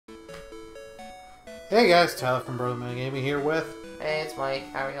Hey guys, Tyler from BurlyCast here with... Hey, it's Mike.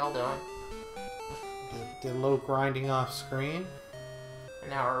 How are y'all doing? Did a little grinding off screen. And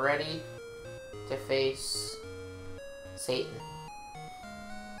now we're ready to face Satan.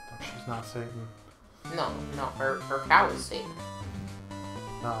 Oh, she's not Satan. No, her cow is Satan.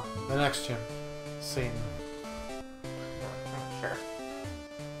 No, the next gym. Satan. Sure.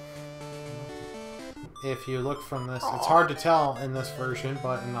 If you look from this, it's hard to tell in this version,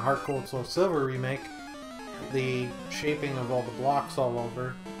 but in the Heart Gold Soul Silver remake, the shaping of all the blocks all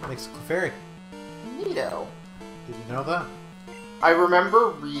over makes it Clefairy. Neato. Did you know that? I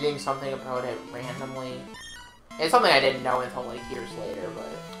remember reading something about it randomly. It's something I didn't know until like years later, but...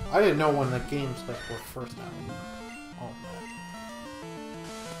 I didn't know when the games were first out.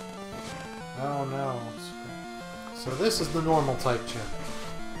 Oh no. So this is the normal type gym.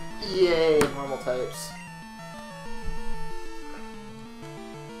 Yay, normal types.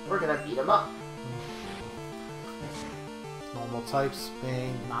 We're gonna beat them up. Normal types may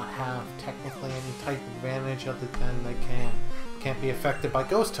not have technically any type advantage other than they can't be affected by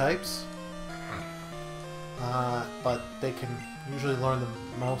ghost types. But they can usually learn the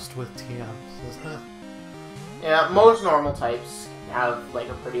most with TMs, isn't it? Yeah, most normal types have like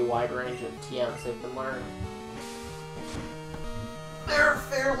a pretty wide range of TMs they can learn. They're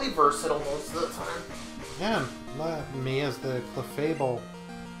fairly versatile most of the time. Yeah, me as the Clefable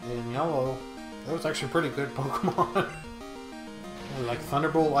in yellow, that was actually a pretty good Pokemon. Like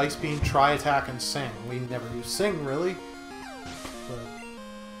Thunderbolt, Ice Beam, Tri-Attack, and Sing. We never use Sing, really. But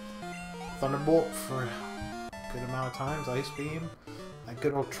Thunderbolt for a good amount of times, Ice Beam, that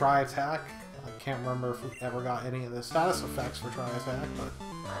good old Tri-Attack. I can't remember if we ever got any of the status effects for Tri-Attack, but...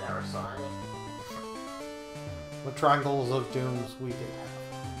 I never saw any. What Triangles of Dooms we did have.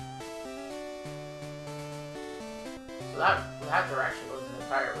 So that direction was an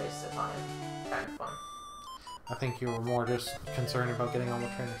entire waste of time. Kind of fun. I think you were more just concerned about getting all the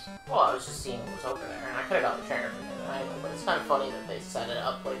trainers. Well, I was just seeing what was over there, and I could have got the trainer from the angle, but it's kind of funny that they set it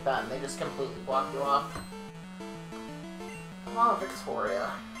up like that, and they just completely block you off. Come on, Victoria.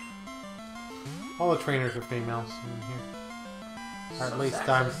 All the trainers are females in here. Or So at least sexist.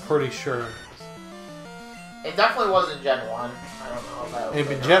 I'm pretty sure. It definitely wasn't Gen 1. I don't know if that was...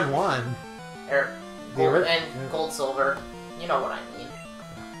 Maybe Gen 1. Gold, Silver. You know what I mean.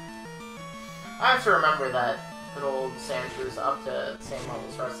 I have to remember that good old Sandshrews up to the same level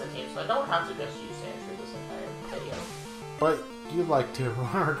as the rest of the team, so I don't have to just use Sandshrew this entire video. But you'd like to,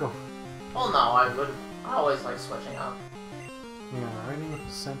 or go... Well, no, I always like switching up. Yeah, riding with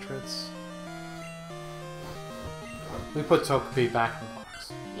the Centrets. We put Togepi back in the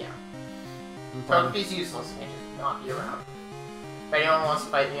box. Yeah. Togepi's useless, and he should not be around. If anyone wants to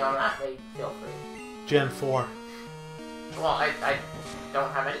fight me on that, they feel free. Gen 4. Well, I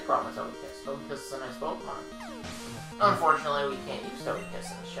don't have any problem with Togekiss. Togekiss is a nice Pokemon. Unfortunately, we can't use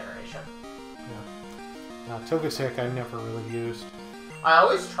Togekiss in this generation. Yeah. Togetic I never really used. I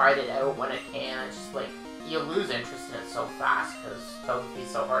always tried it out when it can. It's just like, you lose interest in it so fast because Togepi's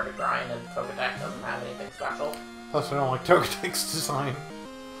so hard to grind and Togetic doesn't have anything special. Plus I don't like Togetic's design.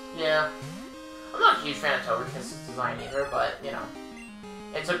 Yeah. I'm not a huge fan of Togekiss' design either, but, you know.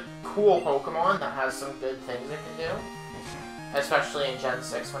 It's a cool Pokemon that has some good things it can do. Especially in Gen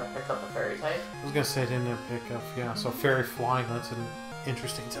 6 when it picked up the Fairy type. I was gonna say it didn't pick up, yeah, so Fairy Flying, that's an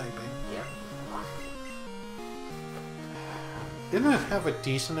interesting typing. Yeah. Didn't it have a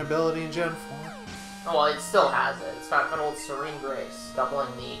decent ability in Gen 4? Well, it still has it. It's got an old Serene Grace,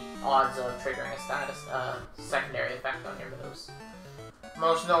 doubling the odds of triggering a secondary effect on your moves.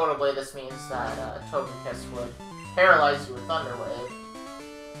 Most notably, this means that Togekiss would paralyze you with Thunder Wave,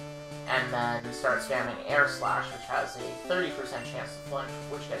 and then start spamming Air Slash, which has a 30% chance to flinch,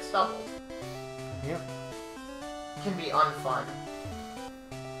 which gets doubled. Yep. Can be unfun.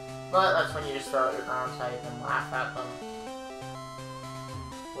 But that's when you just throw out your ground type and laugh at them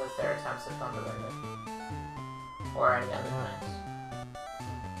with their attempts at Thunder Wave. Or any other things.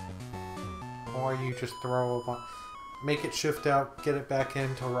 Or you just throw a bunch... Make it shift out, get it back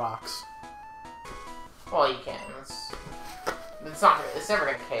into rocks. Well, you can. It's never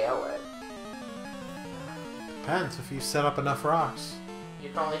gonna KO it. Depends if you set up enough rocks. You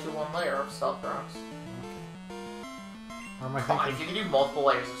can only do one layer of Stealth Rocks. Or am I Come on, thinking... if you can do multiple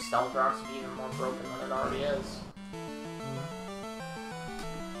layers of Stealth Rocks, it'd be even more broken than it already is.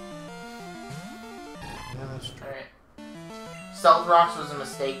 Yeah, that's true. Alright. Stealth Rocks was a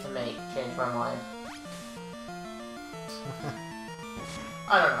mistake to make. Changed my mind.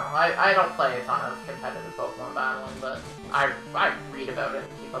 I don't know. I don't play a ton of competitive Pokemon battling, but I read about it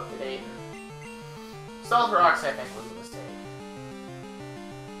and keep up to date. And Stealth Rocks, I think, was a mistake.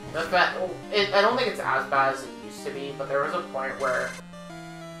 I don't think it's as bad as it used to be, but there was a point where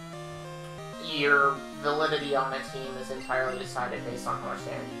your validity on a team is entirely decided based on how much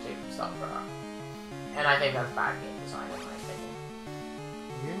damage you take from Stealth Rock. And I think that's bad game design in my opinion.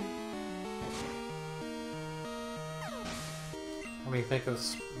 Yeah. What do you think of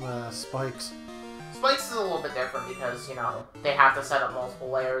Spikes? Spikes is a little bit different because, you know, they have to set up multiple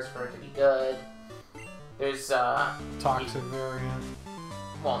layers for it to be good. There's, Toxic variant.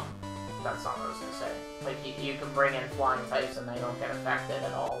 Well, that's not what I was gonna say. Like, you can bring in flying types and they don't get affected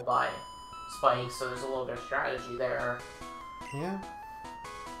at all by spikes, so there's a little bit of strategy there. Yeah.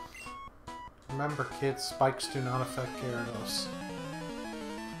 Remember, kids, spikes do not affect Gyarados.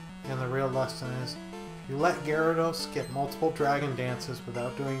 And the real lesson is, if you let Gyarados get multiple Dragon Dances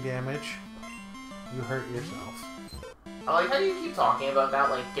without doing damage, you hurt yourself. I like how you keep talking about that,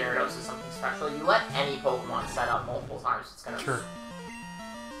 like Gyarados is something special. You let any Pokemon set up multiple times, it's gonna... Sure.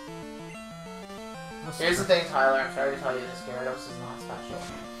 Here's the thing, Tyler, I'm sorry to tell you this, Gyarados is not special.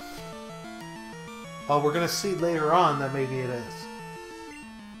 Well, we're gonna see later on that maybe it is.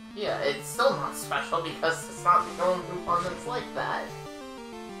 Yeah, it's still not special because it's not the only Pokemon that's like that.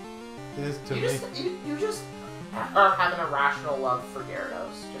 It is to me. You just are having a rational love for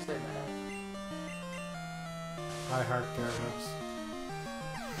Gyarados, just admit it. I heart Gyarados.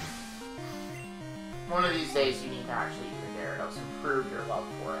 One of these days you need to actually use your Gyarados and prove your love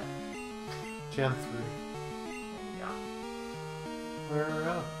for it. Gen 3. There you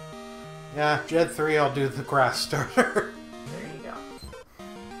go. Yeah, Gen 3 I'll do the grass starter. There you go.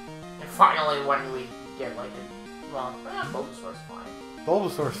 And finally when we get like a... Well, Bulbasaur's fine.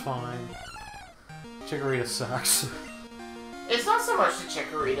 Bulbasaur's fine. Chikorita sucks. It's not so much that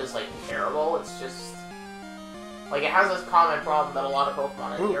Chikorita's like terrible, it's just... Like, it has this common problem that a lot of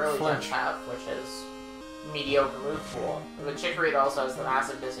Pokemon in the early gens have, which is mediocre move pool. But Chikorita also has the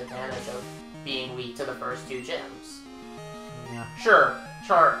massive disadvantage of being weak to the first two gyms. Yeah. Sure,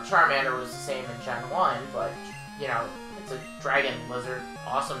 Charmander was the same in Gen 1, but, you know, it's a dragon lizard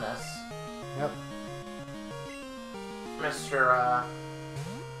awesomeness. Yep. Mr.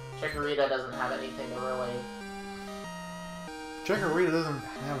 Chikorita doesn't have anything to really... Chikorita doesn't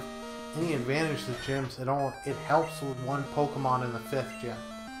have any advantage to gyms at all. It helps with one Pokemon in the 5th gym.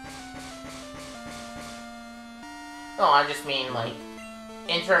 No, I just mean, like,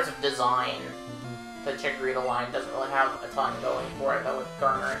 in terms of design, the Chikorita line doesn't really have a ton going for it that would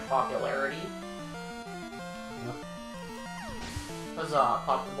garner in popularity. Yep. Huzzah,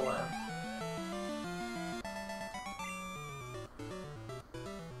 pop the balloon.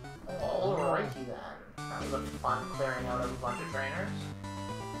 Alrighty then. That was a fun clearing out of a bunch of trainers.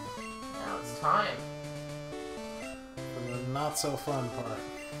 Now it's time. For the not so fun part.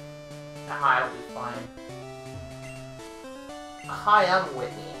 Ah, it'll be fine. Hi, I'm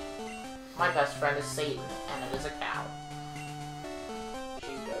Whitney. My best friend is Satan, and it is a cow.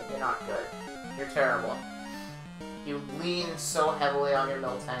 She's good. You're not good. You're terrible. You lean so heavily on your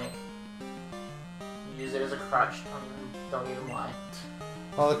Miltank. You use it as a crutch. Don't even lie.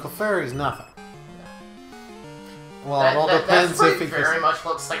 Well, the Clefairy's nothing. No. Well, it all depends if it very much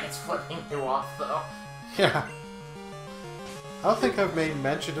looks like it's flipping you off, though. Yeah. I don't think I've made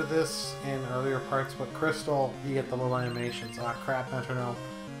mention of this in earlier parts, but Crystal, you get the little animations. Ah, crap, metronome.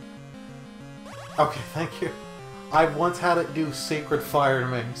 Okay, thank you. I once had it do Sacred Fire to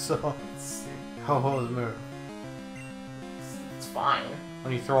me, so... Ho-Ho's move. It's fine.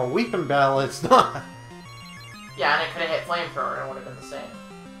 When you throw a Weeping Bell, it's not. Yeah, and it could have hit Flamethrower and it would have been the same.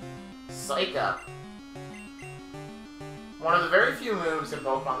 Psych Up. One of the very few moves in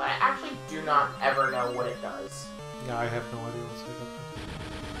Pokemon that I actually do not ever know what it does. Yeah, I have no idea what Psych Up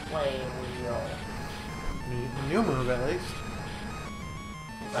Flame Wheel. does. New move, at least.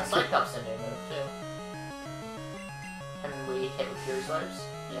 That Psych Up's a new move, too. And we hit with Fury Swipes.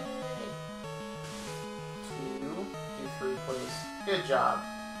 Yay. 2, do 3, please. Good job.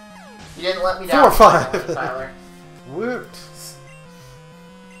 You didn't let me down. 4 or 5. Tyler. Whooped.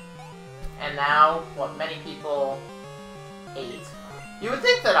 And now, what many people hate. You would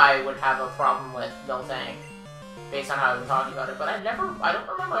think that I would have a problem with Miltank, based on how I've been talking about it, but I don't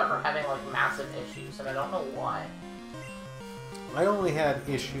remember ever having, like, massive issues, and I don't know why. I only had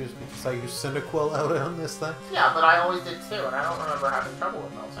issues because I used Cyndaquil out on this thing. Yeah, but I always did too, and I don't remember having trouble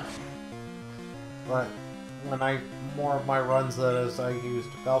with Miltank. But when more of my runs, that is, I used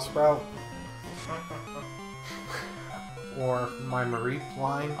Bellsprout. Or my Mareep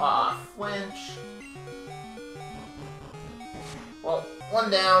line. Flinch. Well,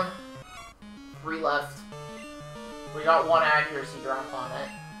 1 down, 3 left. We got 1 accuracy drop on it.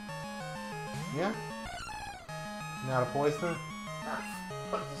 Yeah. Not a poison?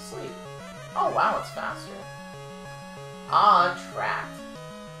 What is Oh wow, it's faster. Ah, tracked.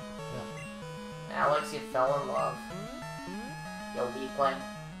 Yeah. Alex, you fell in love. Yo, weakling.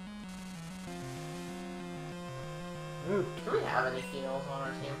 Ooh. Do we have any females on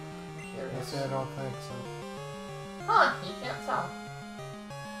our team? Curious. I don't think so. Huh, you can't tell.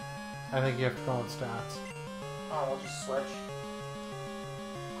 I think you have to go on stats. Oh, we'll just switch.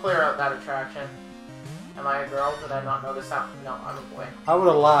 Clear out that attraction. Am I a girl? Did I not notice that? No, I'm a boy. I would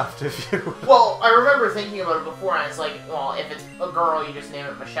have laughed if you... Well, I remember thinking about it before, and it's like, well, if it's a girl, you just name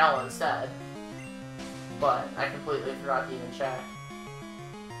it Michelle instead. But I completely forgot to even check.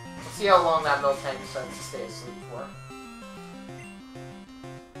 Let's see how long that milk tank decides to stay asleep for.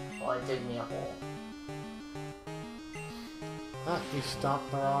 While I dig me a hole. Ah, you stopped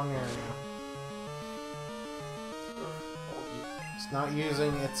the wrong area. It's not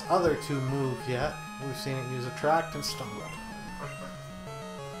using its other two moves yet. We've seen it use Attract and Stomp.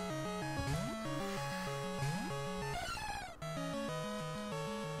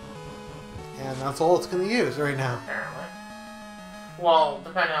 And that's all it's going to use right now. Apparently. Well,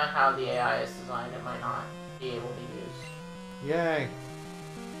 depending on how the AI is designed, it might not be able to use. Yay.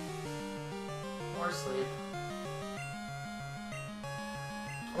 Or sleep.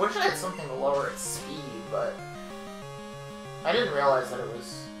 I wish I had something to lower its speed, but I didn't realize that it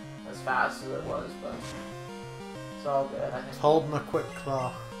was as fast as it was, but it's all good, I think. It's holding a quick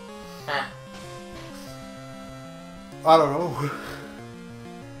claw. Eh. I don't know.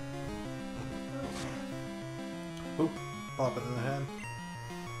 Oop, pop it in the head.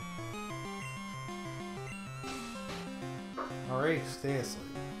 Alright, stay asleep.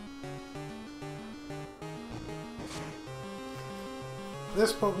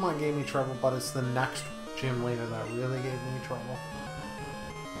 This Pokemon gave me trouble, but it's the next gym leader that really gave me trouble.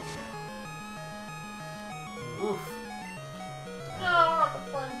 Oof. No, not the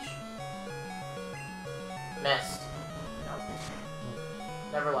flinch. Missed. Nope.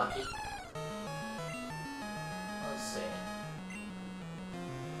 Never lucky. Let's see.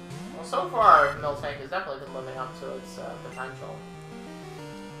 Well, so far, Miltank has definitely been living up to its potential.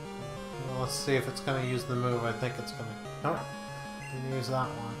 Well, let's see if it's going to use the move. I think it's going to... Nope. Didn't use that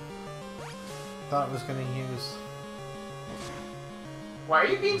one. Thought it was going to use... Why are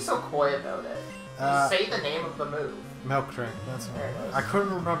you being so coy about it? Just say the name of the move. Milk Drink. That's what There it is. I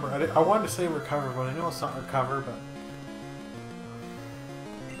couldn't remember. I wanted to say Recover, but I know it's not Recover, but...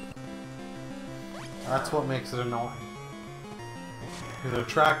 That's what makes it annoying. You can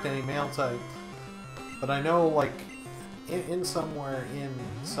attract any male type. But I know, like, in somewhere in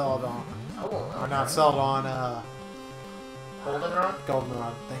Celadon... Oh, Or not Celadon, Goldenrod?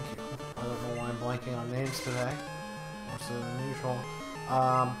 Goldenrod, thank you. I don't know why I'm blanking on names today. More so than usual.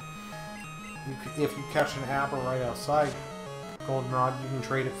 If you catch an Abra right outside Goldenrod, you can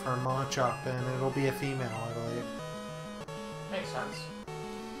trade it for a Machop, and it'll be a female, I believe. Makes sense.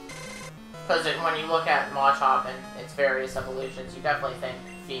 Because when you look at Machop and its various evolutions, you definitely think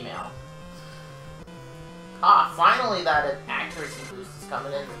female. Ah, finally that accuracy boost is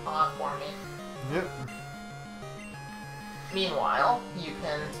coming in for me. Yep. Meanwhile, you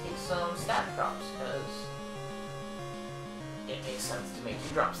can take some stat drops, because it makes sense to make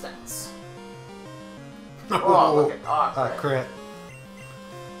you drop stats. Oh, look at Crit.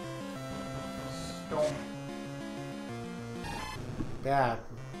 Storm. Bad.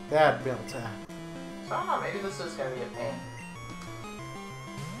 Bad build tap. So I don't know, maybe this is going to be a pain.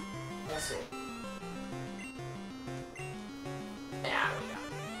 Let's see. Yeah, we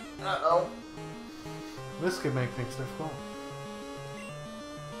got it. Uh-oh. This could make things difficult.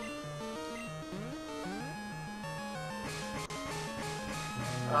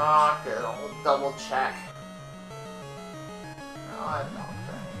 Ah, good old double check. Oh, I don't know.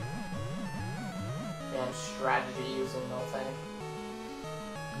 Damn strategy using Miltank.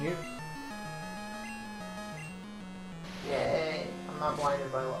 Yep. Yay. I'm not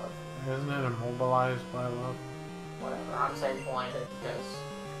blinded by love. Isn't it immobilized by love? Whatever, I'm saying blinded because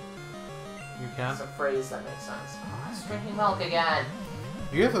You can? it's a phrase that makes sense. Oh, it's drinking milk again.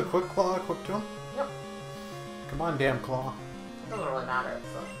 Do you have the Quick Claw equipped to him? Yep. Come on, damn Claw. It doesn't really matter if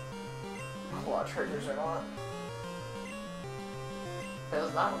the claw triggers or not.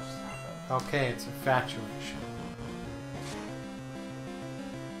 Because that will just happen. Okay, it's infatuation.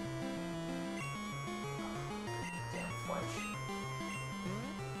 Damn flinch.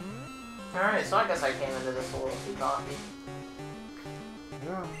 Alright, so I guess I came into this a little too cocky.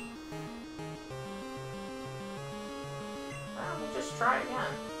 Yeah. Let me just try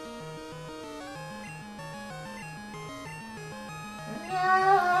again.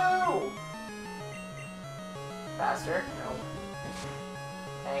 No! Faster. No.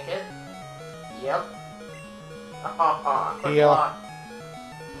 Tank it. Yep. Quick Heal. block.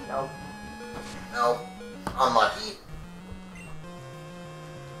 Nope. Nope. Unlucky.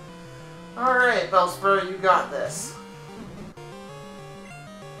 Alright, Bellspur, you got this.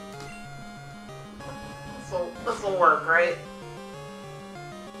 This'll work, right?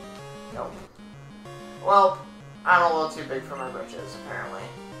 Nope. Well, I'm a little too big for my britches, apparently.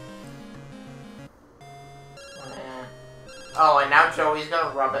 Oh, and now Joey's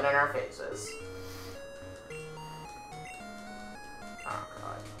gonna rub it in our faces. Oh,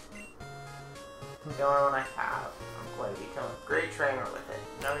 God. It's the only one I have. I'm going to become a great trainer with it.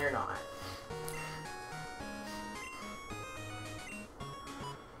 No, you're not.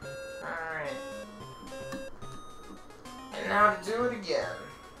 Alright. And now to do it again.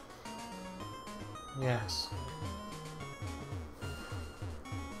 Yes.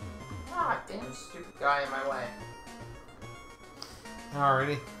 Ah, damn stupid guy in my way.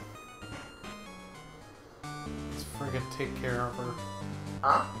 Alrighty. Let's friggin' take care of her.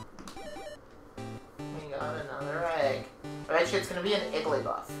 Huh? We got another egg. I bet you it's gonna be an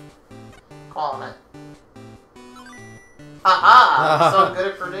Igglybuff. Calling it. Haha! I'm so good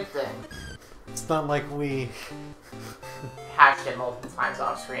at predicting. It's not like we... Hatched it multiple times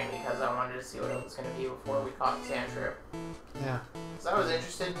off screen because I wanted to see what it was gonna be before we caught Sandshrew. Yeah. Because I was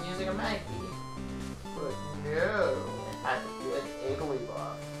interested in using a Magpie. But no, it had to be an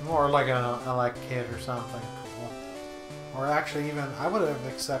Igglybuff. Or like an Elekid or something cool. Or actually even, I would have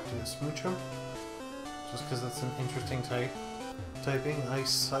accepted a Smoochum. Just because it's an interesting typing.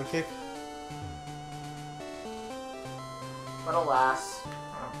 Ice Psychic. But alas...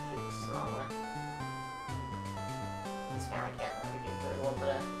 Oh, jeez, the wrong way. This camera can't navigate very well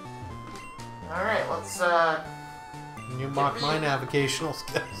today. Alright, let's, You mock my navigational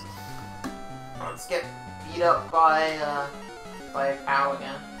skills. let's get beat up by a cow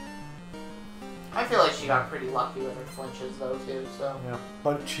again. I feel like she got pretty lucky with her flinches, though, too, so... Yeah,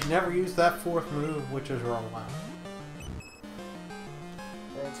 but she never used that fourth move, which is rollout.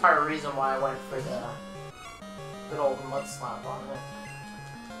 The entire reason why I went for the good old mud slap on it.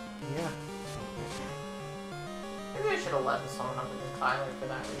 Yeah. Maybe I should have let someone up with Tyler for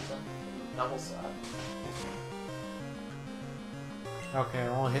that reason. Double slap. Okay, I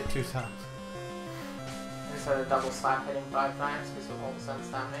only hit 2 times. Instead of double slap hitting 5 times, because of all the sense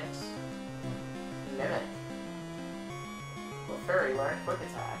that makes. Mimic. Well, Fairy learned Quick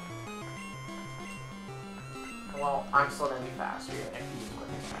Attack. Well, I'm still gonna be faster even if you use Quick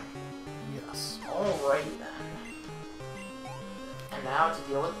Attack. Yes. Alrighty then. And now to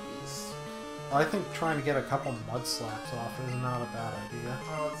deal with the beast. I think trying to get a couple mud slaps off is not a bad idea.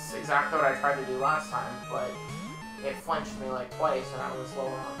 Well, it's exactly what I tried to do last time, but it flinched me like twice and I was lower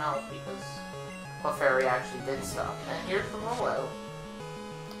on health because Clefairy actually did stuff. And here's the rollout.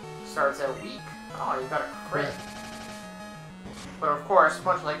 Starts out weak. Oh, you got a crit. But of course,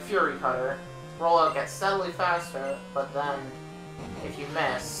 much like Fury Cutter, rollout gets steadily faster, but then if you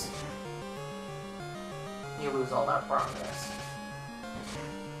miss, you lose all that progress.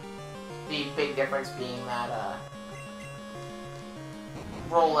 The big difference being that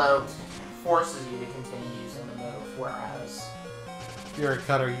rollout forces you to continue using the move, whereas Fury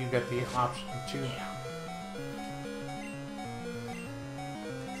Cutter, you get the option to choose.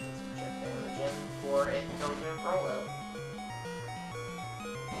 Check damage in for it until you rollout.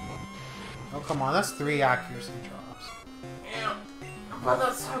 Oh, come on, that's 3 accuracy drops. Yeah, but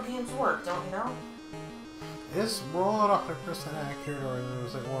that's how games work, don't you know? Is rollout 100% accurate, or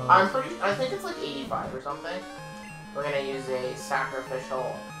was it one? I think it's like 85 or something. We're gonna use a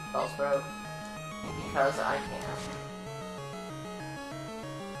sacrificial Bellsprout because I can.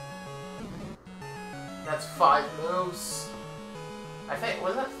 That's 5 moves. I think,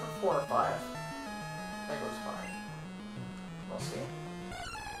 was that 4 or 5? I think it was 5. We'll see.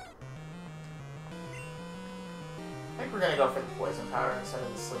 I think we're gonna go for the poison powder instead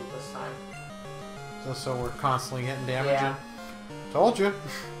of the sleep this time. So we're constantly getting damage Yeah. in. Told you.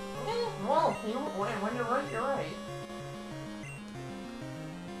 Well, when you're right, you're right.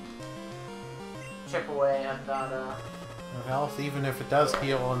 Chip away at that, No health, even if it does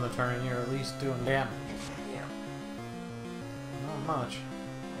heal in the turn, you're at least doing damage. yeah. Not much.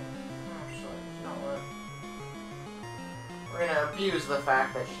 Actually, you know what? We're gonna abuse the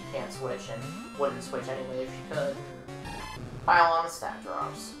fact that she can't switch and wouldn't switch anyway if she could. Pile on the stat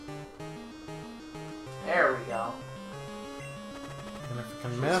drops. There we go. And if it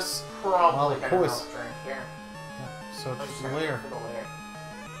can miss, Probably well, gonna poison. help drink here. Yeah, so I'm just just gonna layer. go for the layer.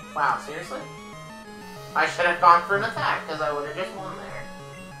 Wow, seriously? I should have gone for an attack because I would have just won there.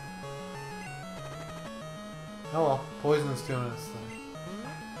 Oh well, poison's doing its thing.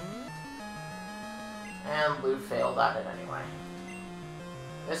 And Blue failed at it anyway.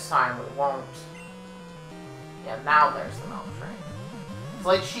 This time we won't. Yeah, now there's the milk train. It's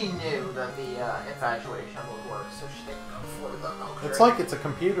like she knew that the infatuation would work, so she didn't go for the milk train. It's like it's a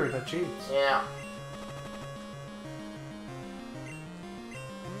computer that cheats. Yeah.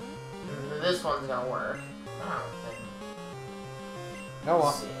 This one's gonna work. I don't think. Oh well.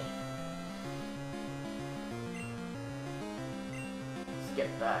 Let's see. Let's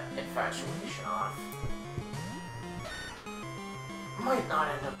get that infatuation off. Might not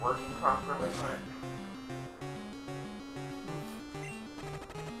end up working properly, but...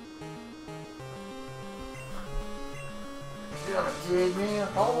 You're gonna dig me a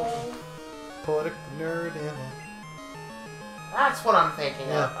hole. Put a nerd in it. That's what I'm thinking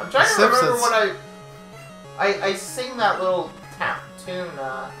Yeah. of. I'm trying to The remember Simpsons. what I sing that little tune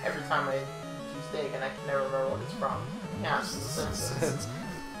every time I do steak, and I can never remember what it's from. Yeah, it's The Simpsons.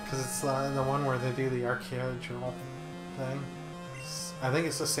 Because it's the one where they do the archaeological thing. I think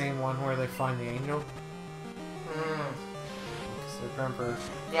it's the same one where they find the angel. Remember?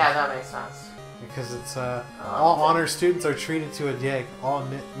 Yeah, that makes sense. Because it's all honor students are treated to a dig. All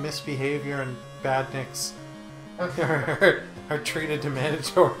misbehavior and badniks are treated to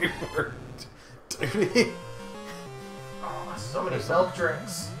mandatory work duty. Oh, so many milk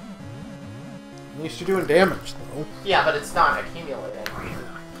drinks. At least you're doing damage, though. Yeah, but it's not accumulating.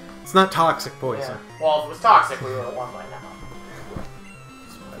 It's not toxic poison. Yeah. Well, if it was toxic, we would have won by now.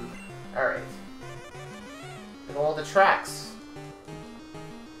 Alright. Look at all the tracks.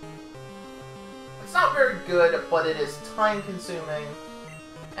 It's not very good, but it is time consuming,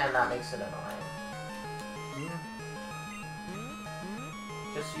 and that makes it annoying.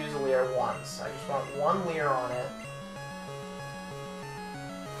 Just use a Leer once. I just want one Leer on it.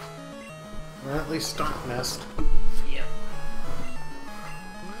 Or at least start nest. Yep.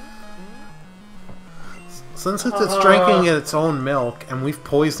 Since it's drinking its own milk and we've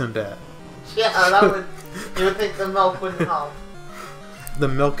poisoned it. Yeah, that would... You would think the milk wouldn't help. The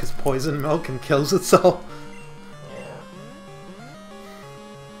milk is poison milk and kills itself. Yeah.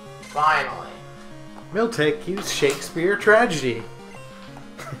 Finally. We'll take you Shakespeare tragedy.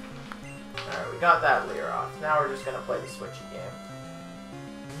 Alright, we got that Leer off. Now we're just gonna play the switchy game.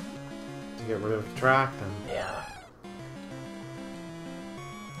 To get rid of the track, then. Yeah.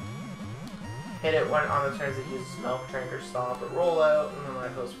 Hit it when on the turns it uses milk, drink, or stop, or roll out, and then when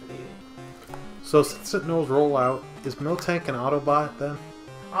it goes for the... So since it knows rollout, is Miltank an Autobot then?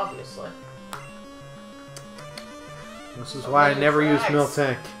 Obviously. This is why I never use tracks.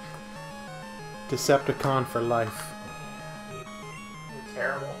 Miltank. Decepticon for life. You're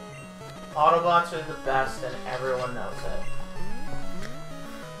terrible. Autobots are the best, and everyone knows it.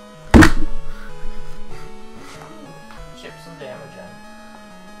 Chip some damage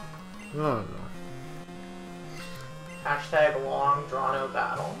in. Oh no. Hashtag long drawn out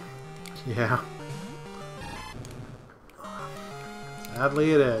battle. Yeah.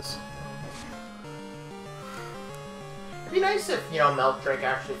 Sadly it is. It'd be nice if, you know, Milk Drink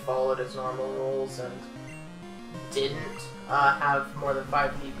actually followed its normal rules and didn't have more than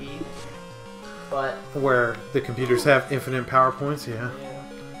 5 PP. But... Where the computers have infinite power points, yeah. Yeah.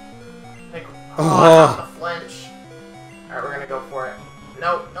 Like, Oh. not the flinch. Alright, we're gonna go for it.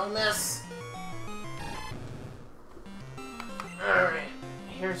 Nope, no miss. Alright.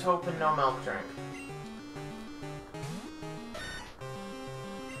 Here's hoping no Milk Drink.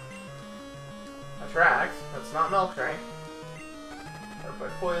 Attract. That's not Milk Drink. Put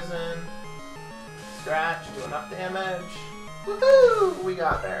poison. Scratch. Do enough damage. Woohoo! We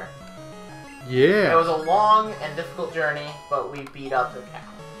got there. Yeah. It was a long and difficult journey, but we beat up the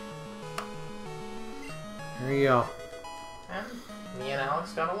cow. There you go. And me and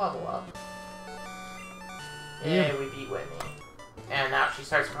Alex got a level up. Yeah. Yay, we beat Whitney. And now she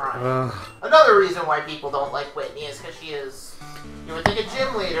starts crying. Ugh. Another reason why people don't like Whitney is because she is... You would think a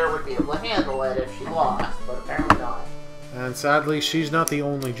gym leader would be able to handle it if she lost, but apparently not. And sadly, she's not the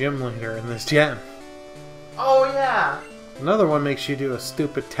only gym leader in this gen. Oh, yeah! Another one makes you do a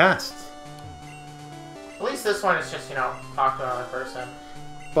stupid test. At least this one is just, you know, talk to another person.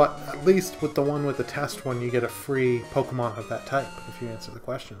 But at least with the one with the test one, you get a free Pokemon of that type if you answer the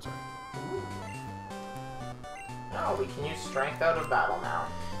questions right. Oh, we can use Strength out of battle now.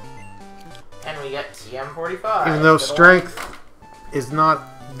 And we get TM45. Even though Strength is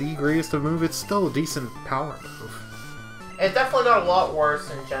not the greatest of moves, it's still a decent power move. It definitely got a lot worse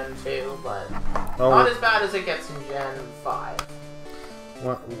in Gen 2, but not as bad as it gets in Gen 5.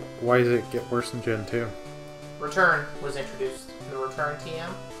 Why does it get worse in Gen 2? Return was introduced in the Return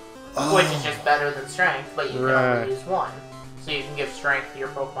TM, Oh. which is just better than Strength, but you can Right. only use one. So you can give Strength to your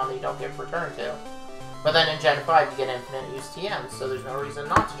Pokemon that you don't give Return to. But then in Gen 5, you get infinite use TMs, so there's no reason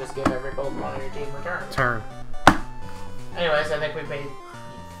not to just give every Pokemon on your team return. Anyways, I think we've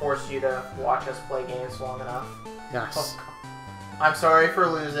forced you to watch us play games long enough. Yes. Oh, I'm sorry for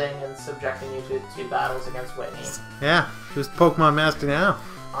losing and subjecting you to 2 battles against Whitney. Yeah, who's Pokemon Master now?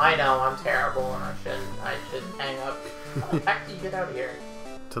 I know, I'm terrible and I should hang up. How the heck do you get out of here?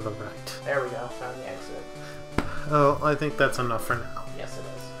 To the right. There we go, found the exit. Oh, I think that's enough for now. Yes, it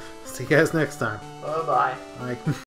is. See you guys next time. Bye-bye. Bye.